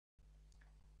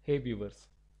Hey viewers,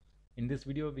 in this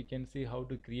video we can see how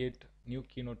to create new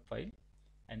Keynote file,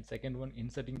 and second one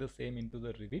inserting the same into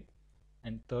the Revit,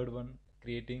 and third one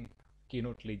creating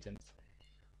Keynote legends.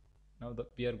 Now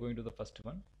we are going to the first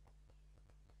one.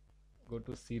 Go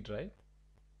to C drive.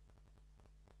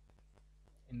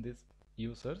 In this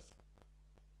users,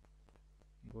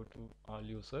 go to all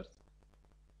users,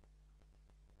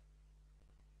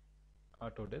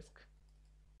 Autodesk,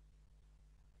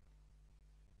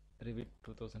 Revit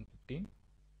 2015,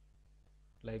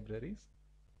 libraries,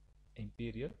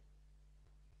 Imperial,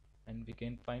 and we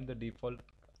can find the default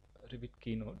Revit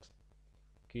Keynote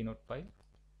file.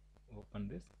 Open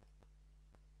this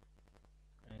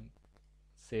and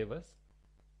save as.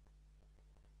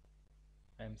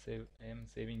 I am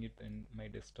saving it in my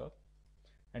desktop,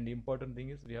 and the important thing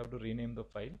is we have to rename the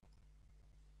file,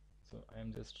 so I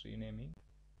am just renaming.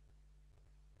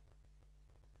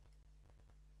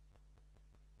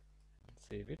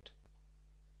 Save it.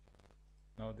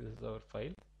 Now this is our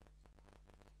file.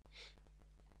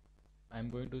 I am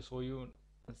going to show you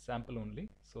a sample only,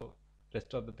 so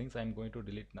rest of the things I am going to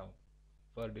delete now.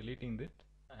 For deleting it,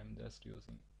 I am just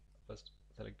using first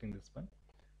selecting this one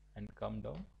and come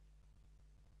down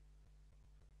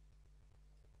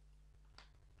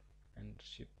and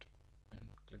shift and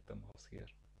click the mouse here.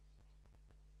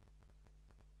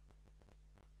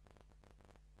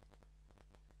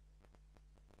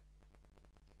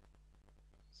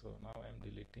 So now I am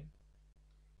deleting.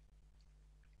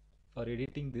 For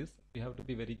editing this, we have to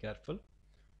be very careful.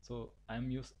 So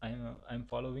I'm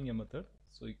following a method.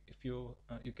 So if you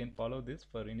can follow this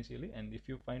for initially, and if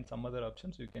you find some other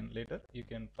options, you can later you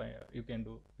can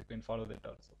follow that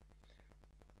also.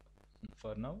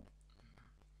 For now,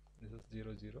 this is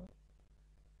 00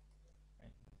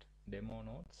 and demo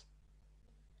nodes,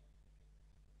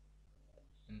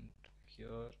 and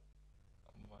here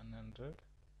 100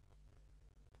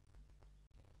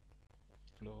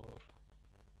 floor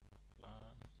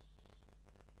plan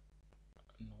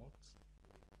nodes,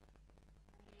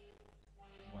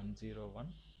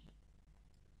 101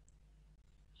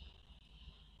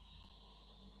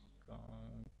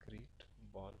 concrete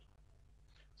wall.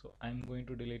 So I'm going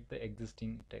to delete the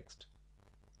existing text.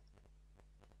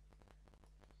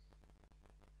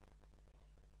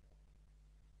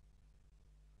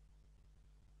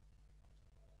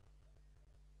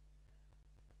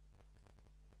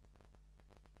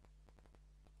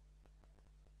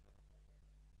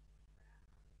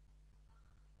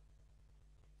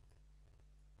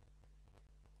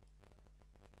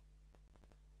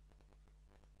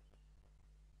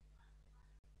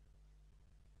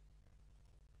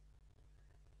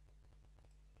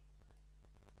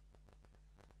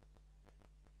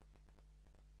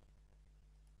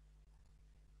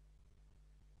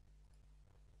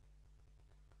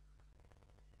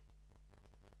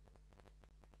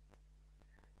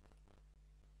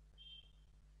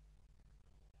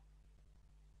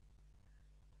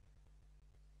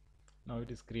 Now it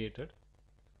is created,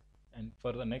 and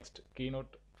for the next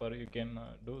keynote, for you can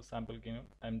do sample keynote.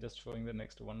 I'm just showing the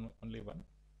next one, only one,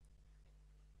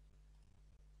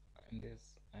 and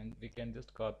this, and we can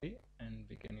just copy and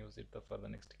we can use it for the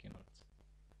next keynotes.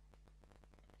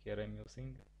 Here I'm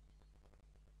using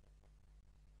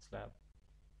slab.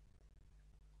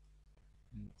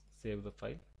 And save the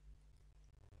file,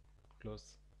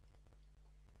 close,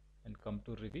 and come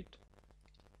to Revit.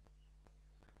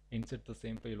 Insert the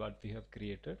same file what we have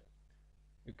created.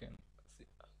 You can see,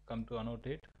 come to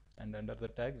annotate, and under the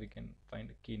tag we can find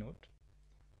Keynote.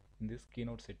 In this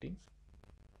Keynote settings,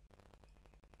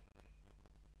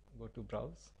 go to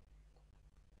browse.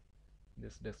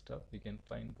 This desktop, we can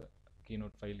find the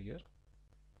Keynote file here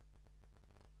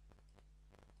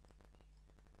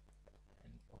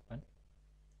and open.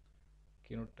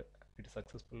 Keynote, it is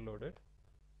successfully loaded.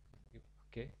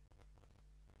 Okay.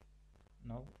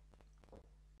 Now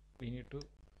we need to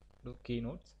do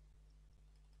keynotes.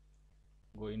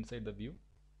 Go inside the view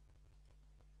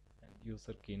and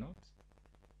user keynotes.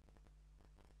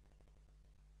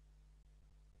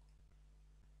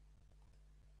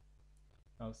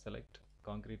 Now select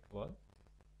concrete wall.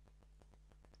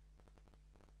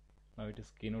 Now it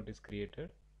is keynote is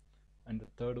created, and the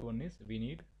third one is we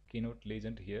need keynote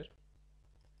legend here.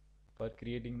 For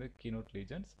creating the keynote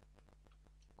legends,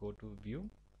 go to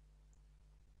view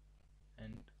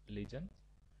and legend.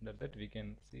 Under that we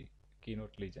can see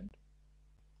keynote legend.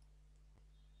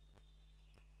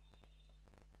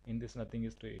 In this nothing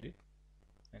is to edit,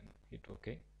 and hit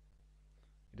OK.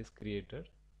 It is created.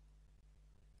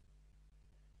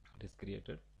 It is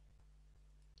created,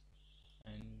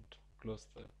 and close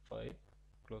the file.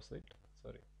 Close it.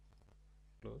 Sorry.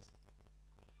 Close.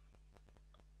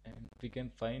 we can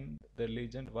find the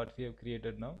legend what we have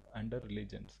created now under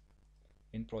legends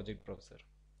in project browser.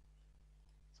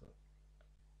 So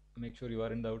make sure you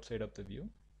are in the outside of the view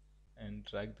and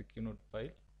drag the Keynote file,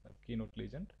 Keynote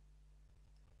legend,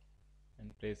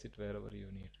 and place it wherever you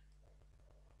need.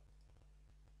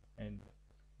 And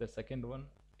the second one,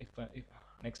 if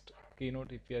next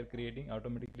Keynote, if we are creating,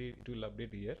 automatically it will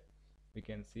update here. We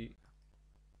can see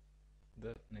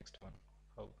the next one.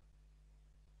 How?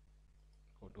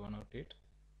 Go to 108,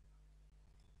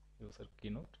 user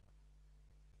Keynote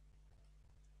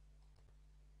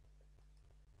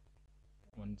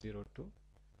 102,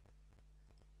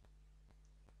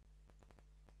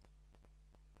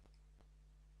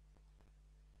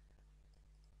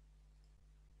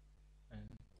 and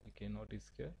you can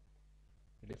notice here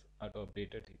it is auto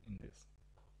updated in this.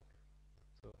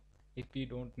 So if we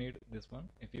don't need this one,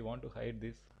 if we want to hide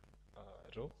this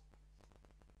row,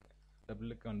 double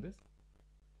click on this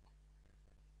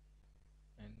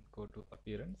and go to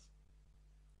appearance,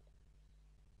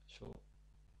 show,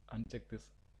 uncheck this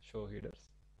show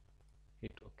headers,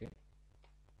 hit OK,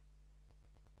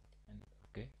 and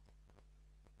OK.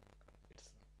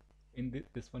 It's in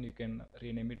this one you can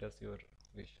rename it as your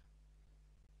wish.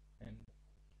 And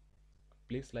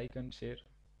please like and share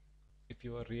if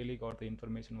you are really got the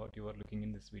information what you are looking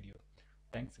in this video.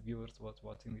 Thanks viewers was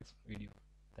watching this video.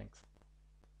 Thanks.